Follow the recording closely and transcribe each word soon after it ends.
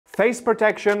Face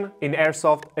protection in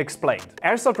Airsoft explained.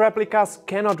 Airsoft replicas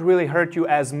cannot really hurt you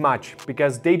as much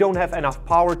because they don't have enough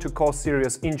power to cause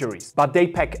serious injuries, but they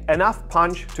pack enough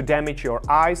punch to damage your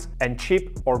eyes and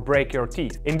chip or break your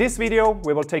teeth. In this video,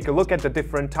 we will take a look at the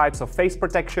different types of face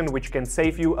protection which can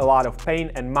save you a lot of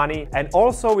pain and money, and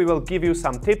also we will give you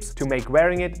some tips to make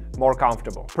wearing it more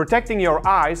comfortable. Protecting your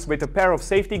eyes with a pair of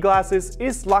safety glasses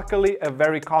is luckily a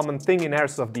very common thing in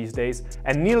Airsoft these days,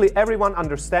 and nearly everyone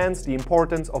understands the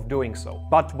importance of doing so.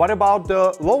 But what about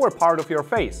the lower part of your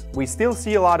face? We still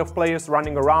see a lot of players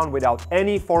running around without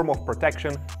any form of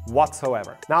protection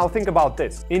whatsoever. Now think about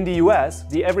this. In the US,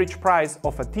 the average price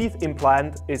of a teeth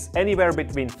implant is anywhere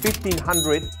between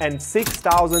 $1,500 and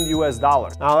 $6,000 US.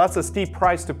 Now that's a steep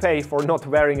price to pay for not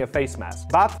wearing a face mask.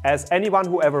 But as anyone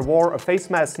who ever wore a face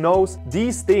mask knows,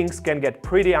 these things can get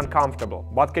pretty uncomfortable.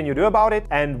 What can you do about it?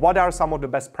 And what are some of the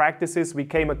best practices we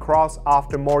came across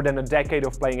after more than a decade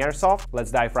of playing Airsoft?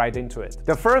 Let's dive right into it.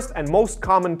 The first and most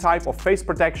common type of face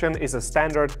protection is a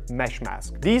standard mesh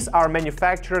mask. These are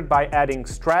manufactured by adding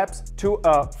straps to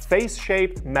a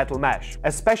face-shaped metal mesh.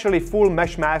 Especially full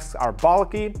mesh masks are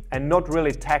bulky and not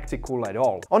really tactical at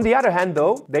all. On the other hand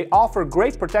though, they offer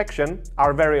great protection,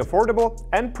 are very affordable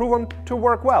and proven to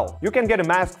work well. You can get a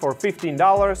mask for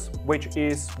 $15, which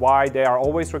is why they are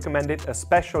always recommended,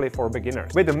 especially for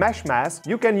beginners. With a mesh mask,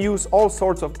 you can use all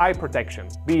sorts of eye protection,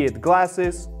 be it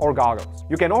glasses or goggles.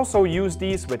 You can also use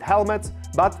these with helmets,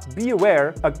 but be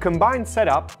aware, a combined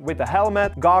setup with a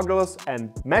helmet, goggles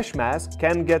and mesh mask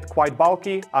can get quite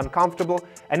bulky, uncomfortable,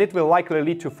 and it will likely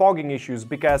lead to fogging issues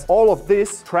because all of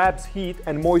this traps heat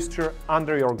and moisture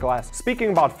under your glass.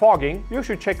 Speaking about fogging, you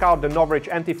should check out the Novridge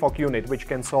anti-fog unit, which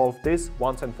can solve this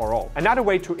once and for all. Another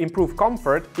way to improve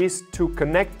comfort is to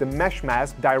connect the mesh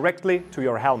mask directly to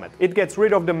your helmet. It gets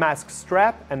rid of the mask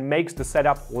strap and makes the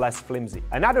setup less flimsy.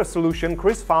 Another solution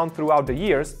Chris found throughout the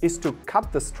years is to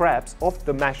cut the straps of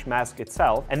the mesh mask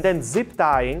itself and then zip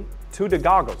tying to the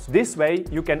goggles. This way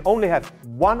you can only have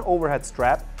one overhead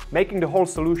strap, making the whole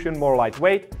solution more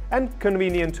lightweight and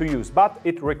convenient to use, but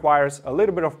it requires a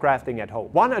little bit of crafting at home.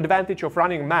 One advantage of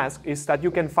running a mask is that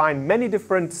you can find many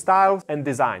different styles and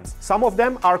designs. Some of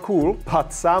them are cool,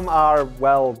 but some are,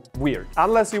 well, weird.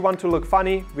 Unless you want to look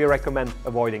funny, we recommend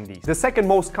avoiding these. The second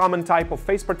most common type of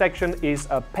face protection is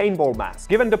a paintball mask.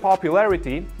 Given the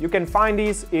popularity, you can find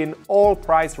these in all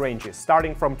price ranges,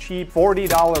 starting from cheap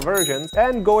 $40 versions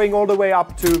and going all the way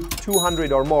up to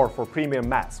 $200 or more for premium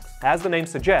masks. As the name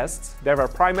suggests, they were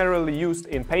primarily used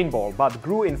in paintball, but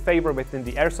grew in favor within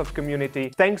the Airsoft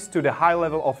community thanks to the high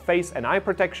level of face and eye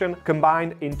protection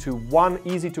combined into one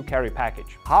easy-to-carry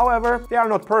package. However, they are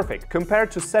not perfect. Compared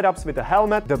to setups with a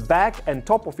helmet, the back and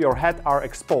top of your head are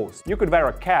exposed. You could wear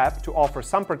a cap to offer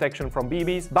some protection from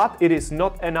BBs, but it is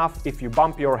not enough if you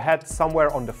bump your head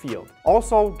somewhere on the field.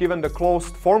 Also, given the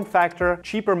closed form factor,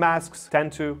 cheaper masks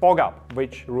tend to fog up,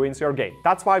 which ruins your game.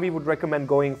 That's why we would recommend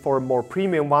going for a more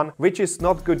premium one, which is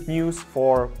not good news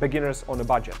for beginners on a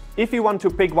budget. If you want to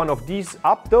pick one of these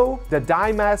up though, the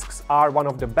dye masks are one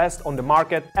of the best on the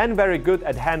market and very good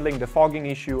at handling the fogging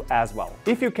issue as well.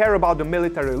 If you care about the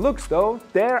military looks though,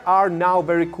 there are now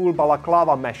very cool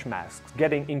balaclava mesh masks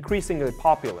getting increasingly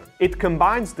popular. It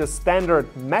combines the standard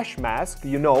mesh mask,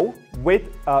 you know, with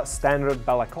a standard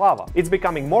balaclava. It's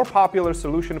becoming more popular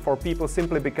solution for people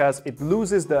simply because it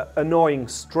loses the annoying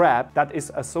strap that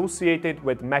is associated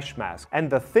with mesh mask, and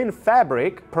the thin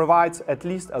fabric provides at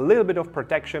least a little bit of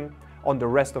protection on the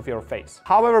rest of your face.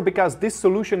 However, because this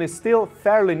solution is still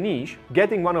fairly niche,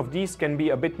 getting one of these can be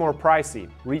a bit more pricey,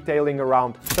 retailing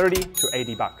around $30 to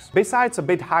 $80. Besides a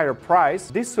bit higher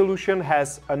price, this solution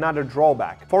has another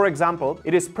drawback. For example,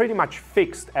 it is pretty much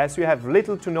fixed as you have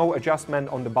little to no adjustment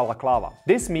on the balaclava.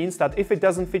 This means that if it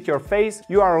doesn't fit your face,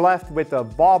 you are left with a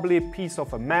wobbly piece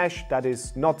of a mesh that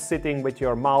is not sitting with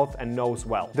your mouth and nose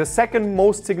well. The second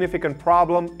most significant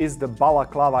problem is the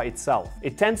balaclava itself.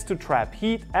 It tends to trap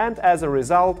heat and as a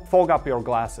result, fog up your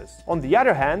glasses. On the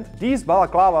other hand, these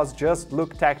balaclavas just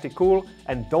look tactical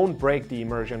and don't break the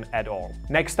immersion at all.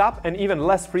 Next up, an even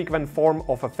less frequent form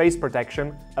of a face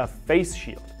protection, a face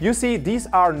shield. You see, these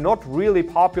are not really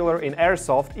popular in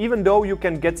Airsoft, even though you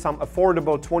can get some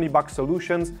affordable $20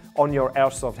 solutions on your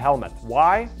Airsoft helmet.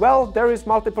 Why? Well, there is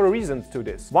multiple reasons to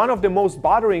this. One of the most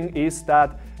bothering is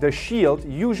that the shield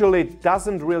usually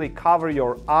doesn't really cover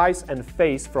your eyes and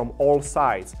face from all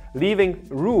sides, leaving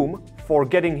room for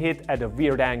getting hit at a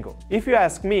weird angle. If you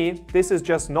ask me, this is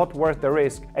just not worth the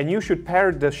risk, and you should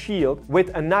pair the shield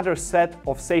with another set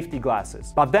of safety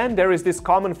glasses. But then there is this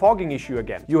common fogging issue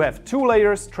again. You have 2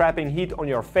 layers trapping heat on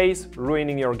your face,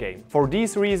 ruining your game. For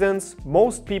these reasons,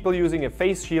 most people using a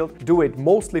face shield do it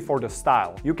mostly for the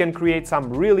style. You can create some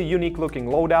really unique looking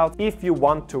loadout if you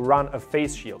want to run a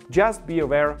face shield. Just be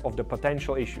aware of the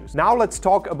potential issues. Now let's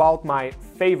talk about my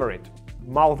favorite,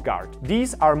 mouth guard.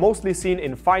 These are mostly seen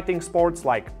in fighting sports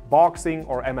like boxing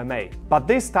or MMA. But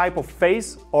this type of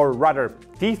face, or rather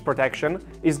teeth protection,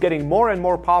 is getting more and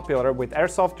more popular with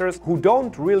airsofters who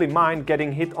don't really mind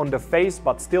getting hit on the face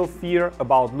but still fear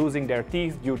about losing their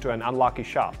teeth due to an unlucky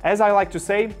shot. As I like to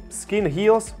say, skin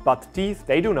heals, but teeth,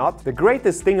 they do not. The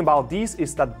greatest thing about these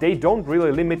is that they don't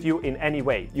really limit you in any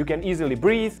way. You can easily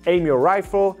breathe, aim your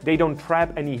rifle, they don't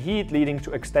trap any heat leading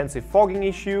to extensive fogging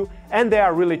issue, and they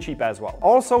are really cheap as well.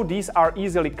 Also, these are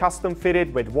easily custom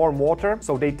fitted with warm water,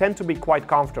 so they tend to be quite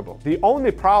comfortable. The only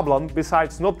problem,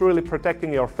 besides not really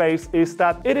protecting your face, is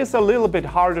that it is a little bit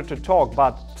harder to talk,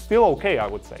 but still okay, I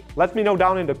would say. Let me know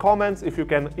down in the comments if you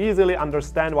can easily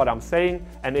understand what I'm saying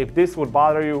and if this would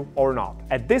bother you or not.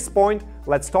 At this point,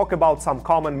 let's talk about some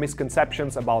common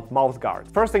misconceptions about mouth guard.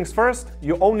 First things first,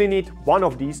 you only need one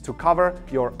of these to cover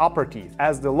your upper teeth,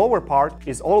 as the lower part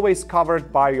is always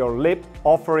covered by your lip,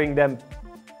 offering them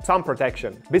some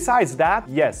protection. Besides that,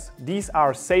 yes, these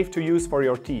are safe to use for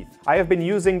your teeth. I have been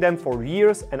using them for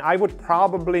years and I would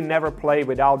probably never play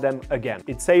without them again.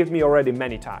 It saved me already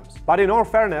many times. But in all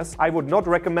fairness, I would not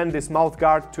recommend this mouth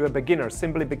guard to a beginner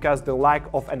simply because the lack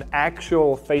of an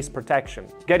actual face protection.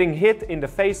 Getting hit in the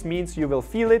face means you will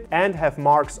feel it and have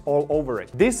marks all over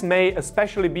it. This may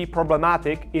especially be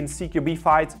problematic in CQB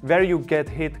fights where you get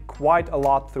hit quite a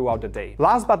lot throughout the day.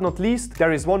 Last but not least,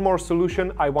 there is one more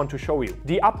solution I want to show you.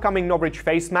 The upcoming No-Bridge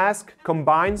face mask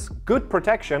combines good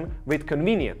protection with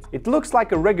convenience. It looks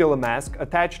like a regular mask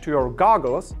attached to your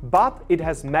goggles, but it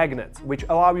has magnets which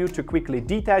allow you to quickly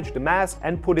detach the mask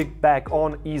and put it back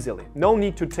on easily. No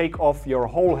need to take off your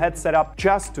whole head setup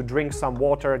just to drink some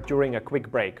water during a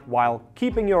quick break while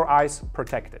keeping your eyes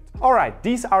protected. Alright,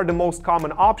 these are the most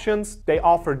common options. They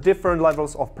offer different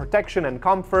levels of protection and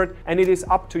comfort, and it is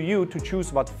up to you to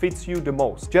choose what fits you the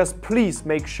most. Just please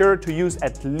make sure to use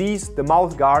at least the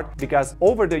mouth guard, because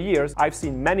over the years I've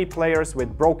seen many players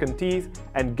with broken teeth,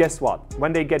 and guess what?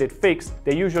 When they get it fixed,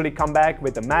 they usually come back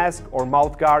with a mask or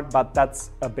mouth guard, but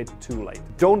that's a bit too late.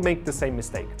 Don't make the same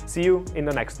mistake. See you in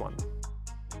the next one.